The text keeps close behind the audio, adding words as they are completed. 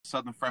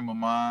Southern Frame of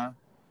Mind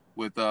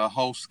with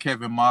host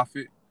Kevin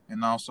Moffitt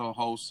and also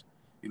host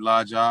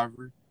Elijah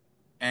Ivory.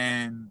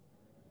 And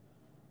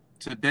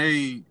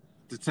today,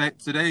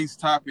 today's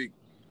topic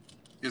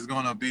is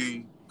going to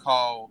be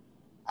called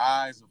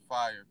Eyes of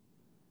Fire.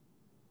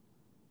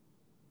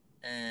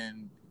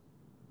 And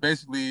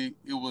basically,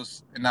 it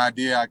was an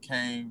idea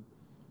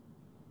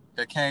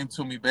that came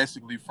to me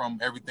basically from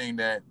everything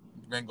that's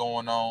been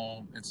going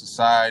on in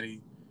society.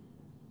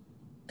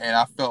 And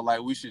I felt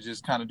like we should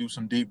just kind of do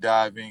some deep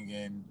diving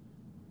and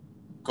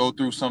go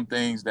through some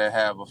things that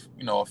have,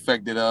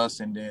 affected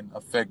us and then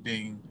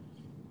affecting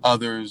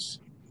others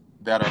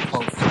that are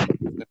close to us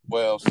as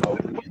well. So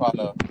trying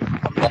to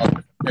draw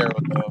some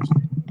parallels.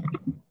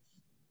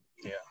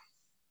 Yeah.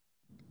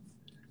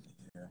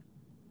 Yeah.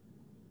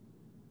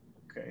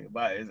 Okay.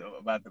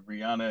 About the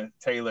Breonna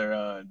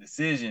Taylor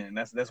decision.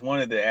 That's one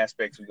of the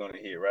aspects we're going to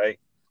hit, right?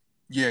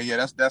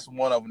 Yeah. That's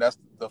one of them. That's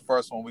the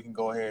first one we can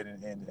go ahead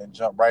and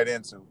jump right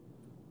into.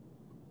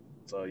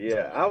 So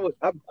yeah,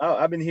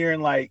 I've been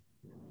hearing like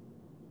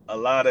a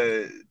lot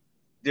of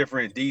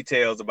different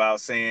details about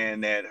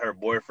saying that her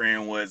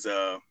boyfriend was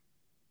a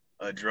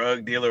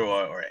drug dealer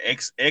or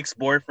ex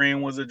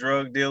boyfriend was a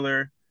drug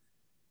dealer,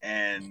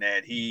 and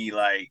that he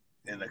like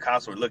and the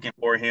cops were looking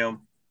for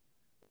him.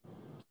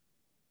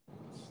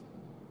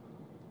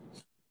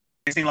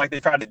 It seemed like they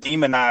tried to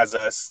demonize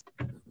us,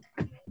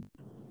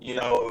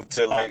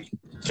 to like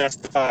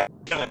justify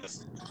killing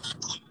us.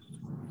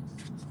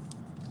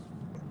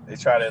 They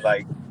try to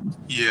like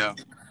Yeah.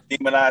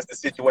 demonize the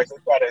situation,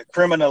 try to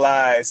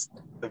criminalize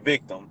the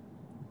victim.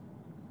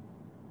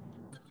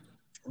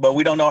 But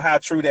we don't know how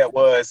true that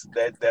was,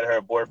 that her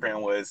boyfriend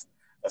was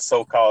a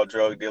so-called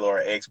drug dealer or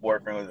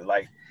ex-boyfriend was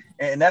like.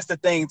 And that's the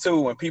thing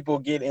too, when people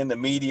get in the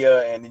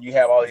media and you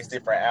have all these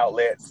different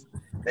outlets,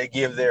 they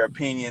give their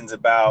opinions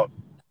about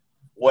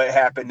what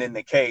happened in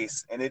the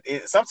case. And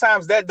it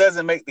sometimes that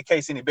doesn't make the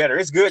case any better.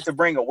 It's good to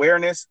bring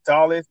awareness to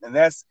all this, and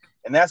that's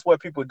what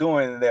people are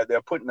doing.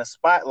 They're putting a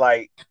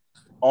spotlight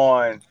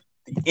on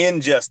the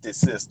injustice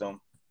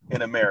system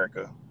in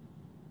America.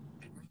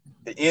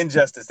 The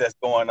injustice that's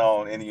going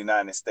on in the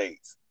United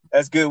States.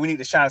 That's good. We need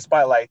to shine a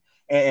spotlight.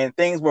 And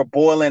things were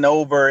boiling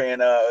over in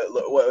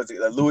what was it,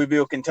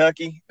 Louisville,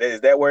 Kentucky? Is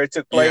that where it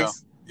took Yeah.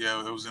 place?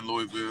 Yeah. It was in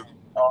Louisville.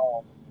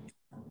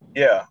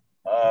 Yeah.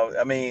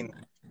 I mean,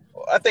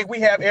 I think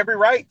we have every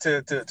right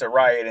to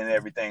riot and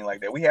everything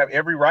like that. We have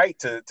every right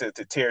to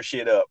tear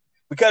shit up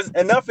because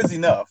enough is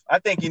enough. I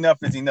think enough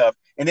is enough.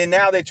 And then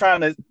now they're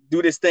trying to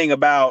do this thing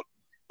about,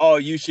 oh,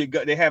 you should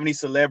go. They have these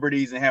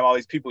celebrities and have all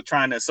these people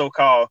trying to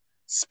so-called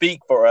speak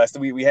for us.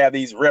 We have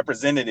these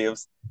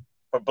representatives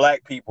for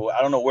black people.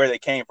 I don't know where they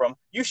came from.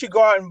 You should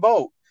go out and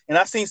vote. And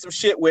I've seen some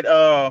shit with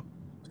Al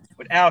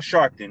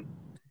Sharpton.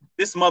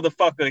 This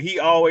motherfucker, he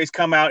always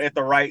come out at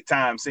the right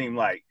time, seem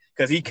like.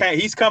 Because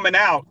he's coming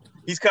out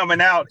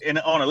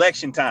on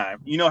election time.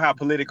 You know how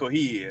political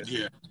he is.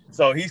 Yeah.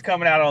 So he's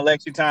coming out on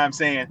election time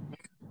saying,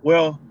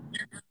 well,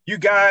 you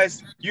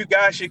guys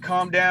should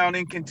calm down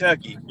in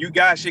Kentucky. You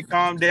guys should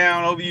calm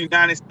down over the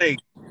United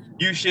States.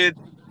 You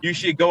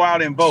should go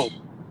out and vote.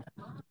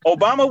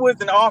 Obama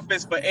was in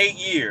office for 8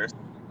 years.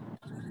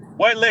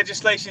 What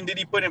legislation did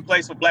he put in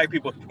place for black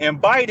people?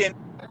 And Biden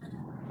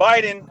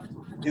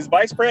is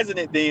vice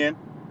president then.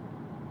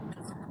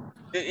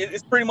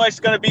 It's pretty much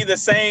going to be the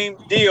same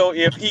deal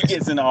if he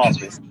gets in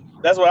office.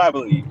 That's what I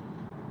believe.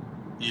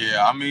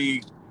 Yeah, I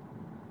mean,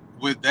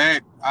 with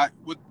that,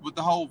 with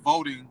the whole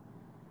voting,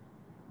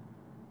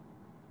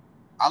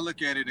 I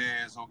look at it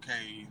as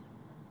okay.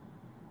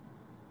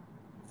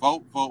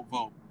 Vote.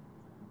 All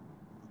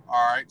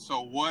right.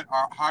 So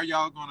how are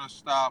y'all gonna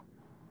stop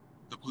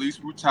the police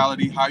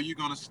brutality? How are you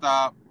gonna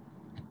stop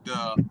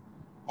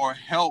or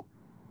help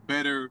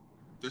better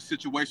the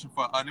situation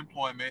for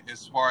unemployment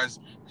as far as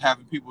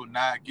having people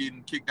not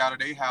getting kicked out of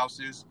their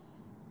houses?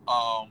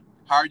 How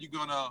are you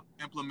gonna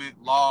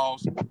implement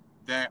laws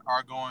that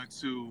are going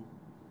to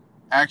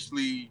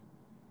actually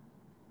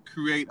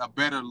create a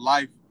better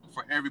life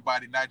for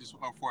everybody, not just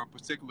for a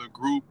particular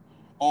group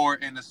or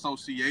an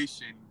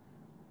association,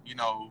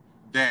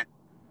 that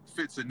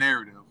fits a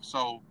narrative.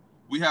 So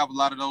we have a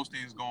lot of those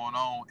things going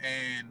on,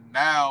 and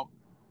now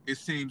it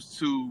seems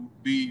to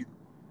be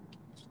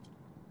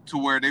to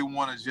where they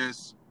want to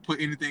just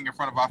put anything in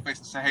front of our face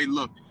and say, hey,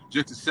 look,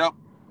 just accept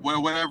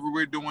whatever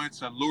we're doing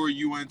to lure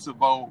you in to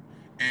vote,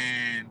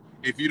 and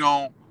if you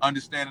don't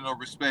understand it or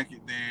respect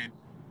it, then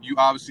you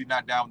obviously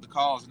not down with the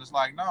cause. And it's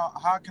like, no,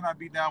 how can I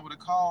be down with a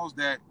cause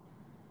that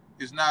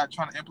is not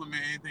trying to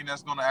implement anything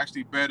that's going to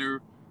actually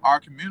better our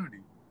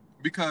community?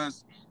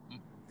 Because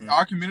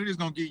our community is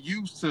going to get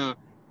used to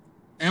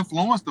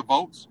influence the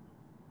votes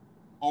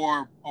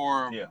or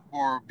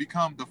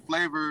become the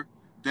flavor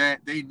that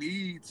they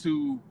need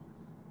to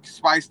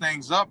spice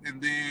things up.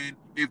 And then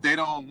if they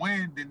don't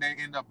win, then they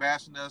end up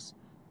bashing us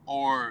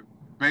or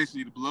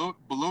basically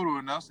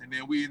belittling us, and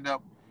then we end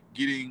up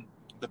getting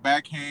the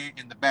backhand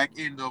and the back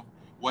end of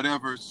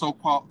whatever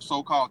so-called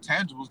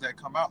tangibles that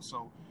come out.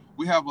 So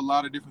we have a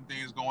lot of different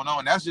things going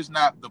on. That's just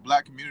not the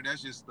black community.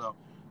 That's just the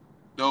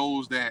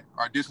those that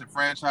are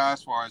disenfranchised,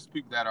 as far as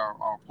people that are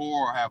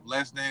poor or have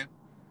less than.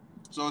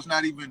 So it's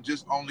not even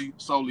just only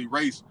solely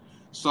race.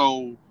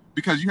 So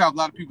because you have a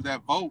lot of people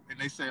that vote and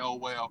they say, oh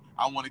well,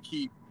 I want to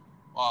keep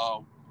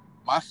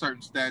my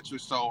certain stature,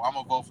 so I'm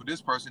gonna vote for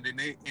this person. Then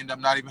they end up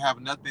not even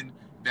having nothing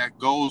that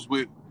goes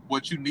with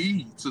what you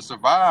need to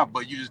survive,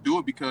 but you just do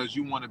it because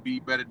you want to be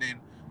better than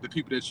the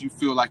people that you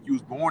feel like you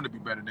was born to be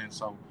better than.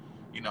 So,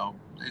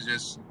 it's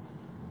just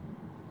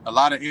a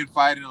lot of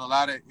infighting, a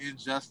lot of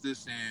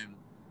injustice, and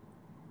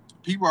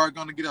people are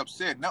going to get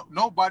upset. No,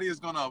 nobody is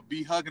going to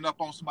be hugging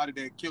up on somebody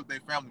that killed their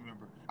family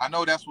member. I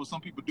know that's what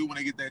some people do when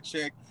they get that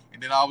check,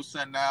 and then all of a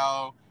sudden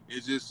now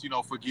it's just,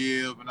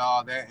 forgive and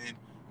all that. And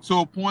to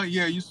a point,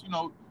 yeah, you're,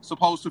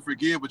 supposed to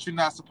forgive, but you're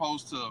not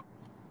supposed to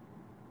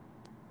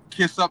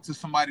kiss up to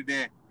somebody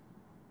that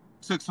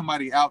took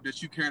somebody out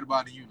that you cared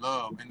about and you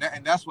love.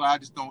 And that's what I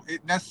just don't.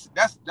 That's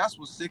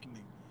what's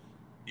sickening.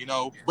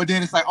 But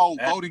then it's like, oh,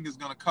 voting is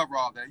going to cover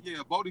all that.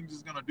 Yeah, voting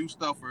is going to do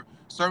stuff for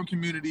certain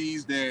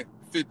communities that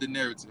fit the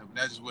narrative.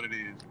 That's just what it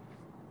is.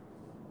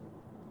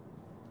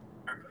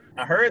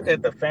 I heard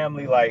that the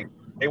family, like,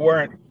 they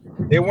weren't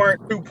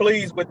too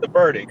pleased with the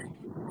verdict.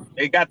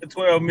 They got the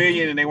 12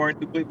 million and they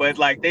weren't too pleased, but it's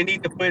like they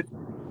need to put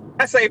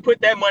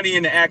that money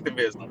into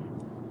activism.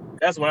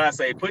 That's what I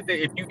say.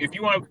 If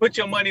you want to put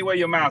your money where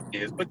your mouth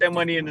is, put that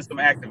money into some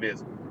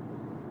activism.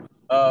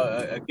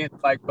 Against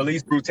like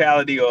police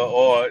brutality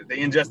or the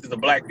injustice of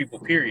black people,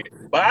 period.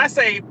 But I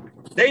say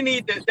they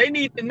need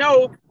to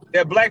know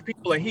that black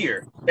people are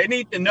here. They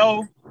need to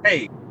know,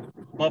 hey,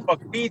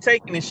 motherfucker, we ain't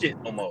taking this shit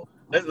no more.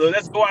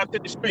 Let's go out to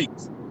the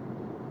streets.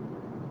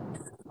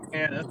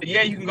 And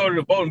yeah, you can go to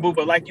the voting booth,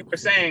 but like you were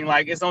saying,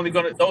 like those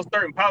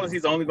certain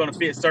policies are only gonna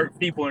fit certain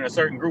people in a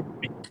certain group of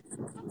people.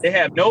 They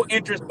have no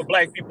interest for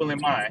black people in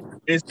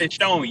mind. It's been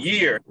shown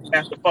year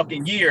after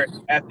fucking year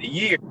after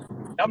year.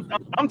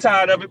 I'm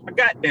tired of it. My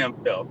goddamn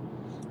self.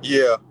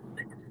 Yeah.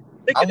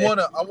 I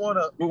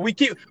wanna. We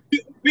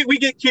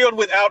get killed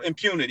without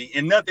impunity,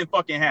 and nothing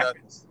fucking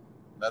happens.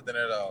 Nothing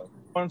at all. You know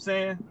what I'm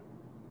saying?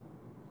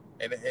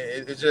 And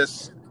it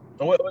just.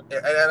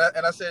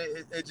 And I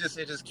said it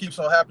just keeps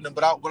on happening.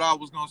 But what I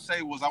was gonna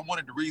say was I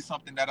wanted to read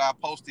something that I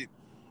posted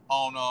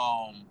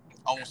on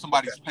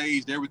somebody's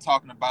page. They were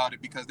talking about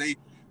it because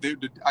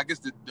I guess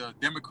the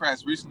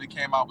Democrats recently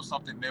came out with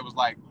something that was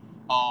like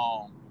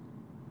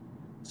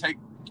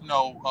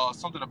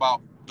something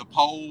about the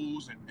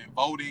polls and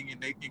voting,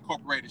 and they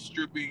incorporated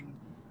stripping,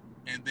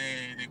 and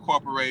then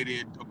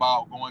incorporated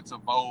about going to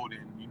vote,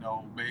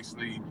 and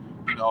basically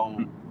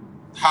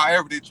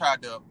however they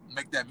tried to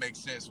make that make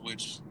sense,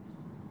 which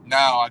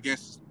now I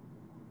guess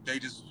they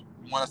just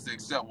want us to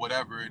accept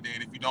whatever, and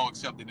then if you don't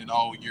accept it, then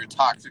you're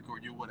toxic or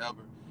you're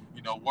whatever,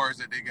 words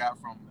that they got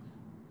from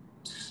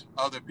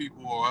other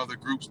people or other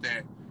groups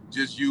that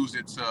just use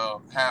it to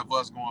have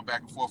us going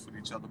back and forth with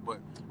each other. But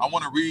I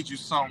want to read you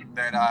something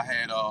that I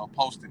had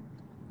posted,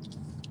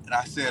 and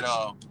I said,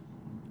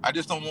 I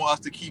just don't want us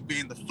to keep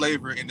being the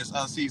flavor in this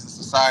unseasoned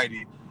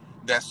society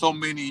that so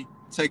many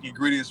take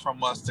ingredients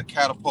from us to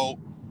catapult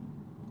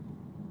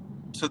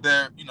to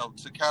their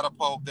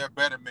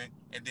betterment,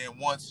 and then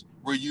once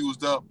we're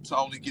used up, to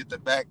only get the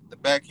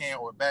backhand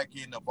or back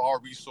end of our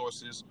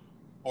resources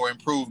or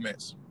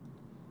improvements,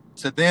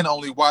 to then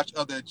only watch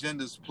other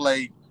agendas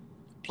play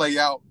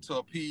out to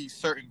appease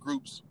certain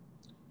groups.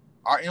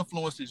 Our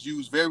influence is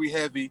used very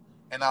heavy,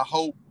 and I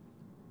hope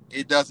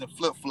it doesn't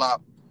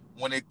flip-flop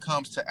when it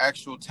comes to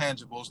actual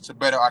tangibles to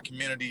better our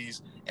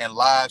communities and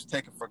lives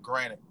taken for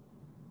granted.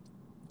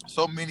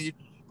 So many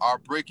are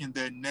breaking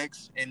their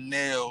necks and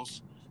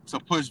nails to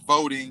push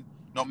voting,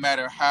 no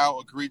matter how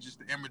egregious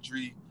the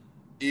imagery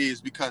is,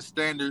 because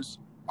standards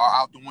are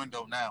out the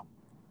window now.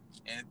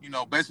 And,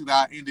 basically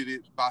I ended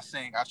it by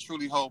saying, I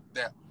truly hope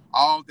that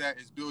all that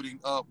is building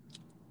up,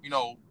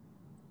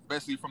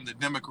 basically from the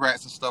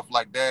Democrats and stuff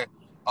like that,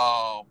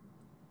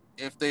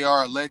 if they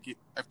are elected,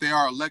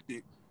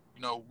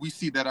 we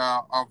see that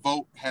our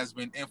vote has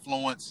been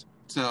influenced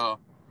to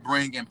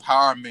bring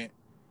empowerment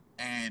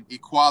and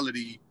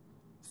equality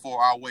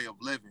for our way of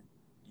living,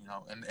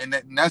 and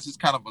that's just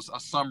kind of a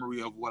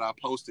summary of what I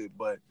posted.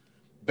 But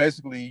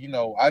basically,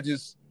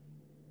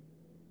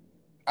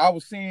 I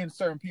was seeing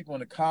certain people in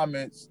the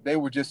comments, they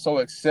were just so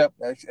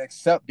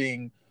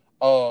accepting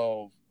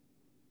of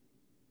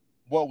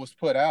what was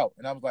put out.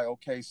 And I was like,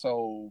 okay,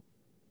 so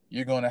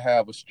you're going to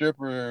have a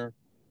stripper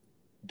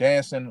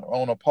dancing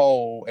on a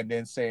pole and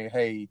then say,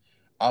 hey,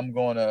 I'm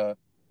going to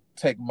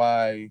take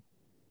my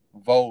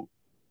vote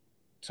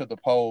to the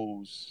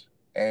polls.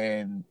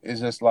 And it's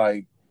just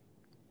like,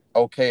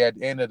 okay, at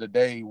the end of the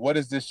day, what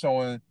is this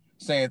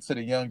saying to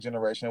the young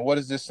generation? What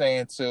is this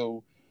saying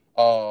to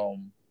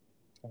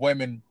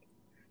women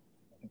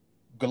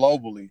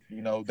globally,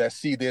 that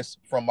see this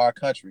from our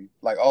country?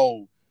 Like,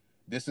 oh,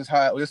 this is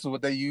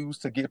what they use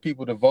to get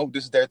people to vote.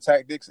 This is their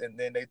tactics. And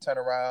then they turn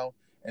around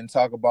and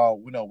talk about,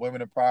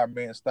 women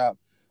empowerment and stop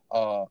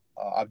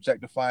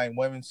objectifying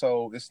women.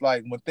 So it's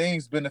like when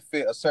things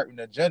benefit a certain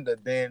agenda,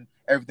 then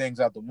everything's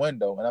out the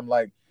window. And I'm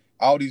like,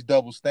 all these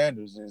double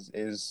standards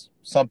is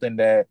something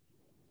that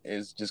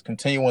is just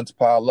continuing to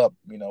pile up,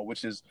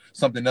 which is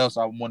something else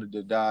I wanted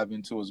to dive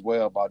into as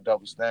well about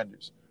double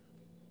standards.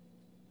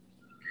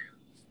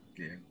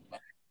 Yeah,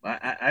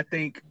 I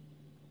think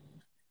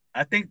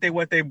that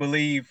what they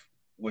believe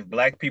with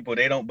black people,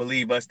 they don't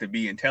believe us to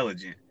be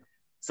intelligent.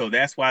 So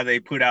that's why they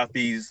put out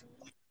these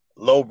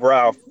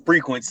lowbrow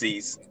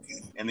frequencies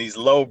and these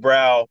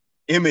lowbrow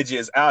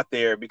images out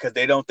there because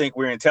they don't think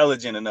we're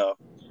intelligent enough.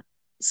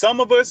 Some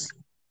of us,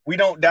 we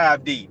don't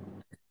dive deep.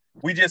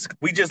 We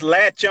just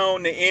latch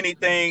on to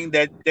anything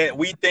that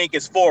we think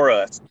is for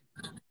us.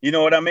 You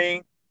know what I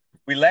mean?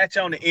 We latch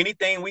on to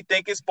anything we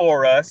think is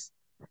for us,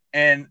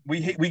 and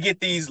we get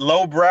these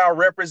lowbrow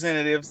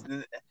representatives,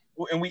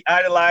 and we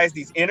idolize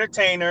these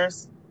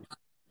entertainers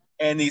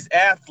and these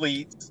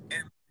athletes,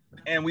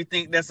 and we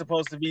think they're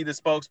supposed to be the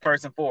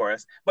spokesperson for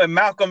us. But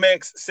Malcolm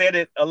X said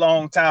it a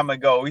long time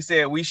ago. He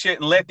said we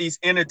shouldn't let these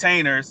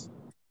entertainers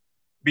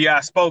be our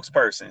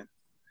spokesperson.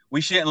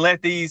 We shouldn't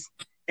let these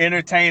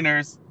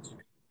entertainers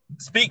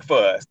speak for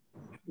us.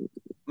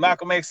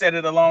 Malcolm X said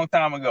it a long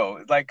time ago.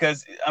 It's like,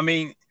 because, I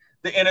mean,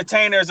 the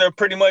entertainers are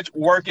pretty much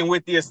working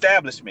with the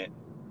establishment.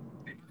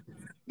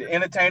 The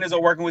entertainers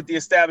are working with the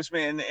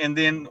establishment, and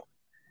then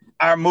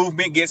our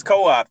movement gets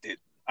co-opted.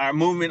 Our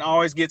movement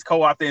always gets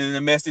co-opted, and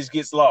the message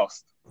gets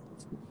lost.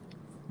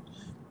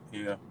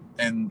 Yeah,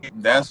 and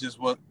that's just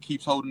what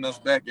keeps holding us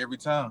back every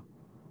time.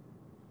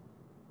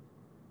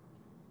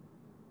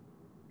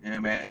 Yeah,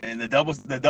 man. And the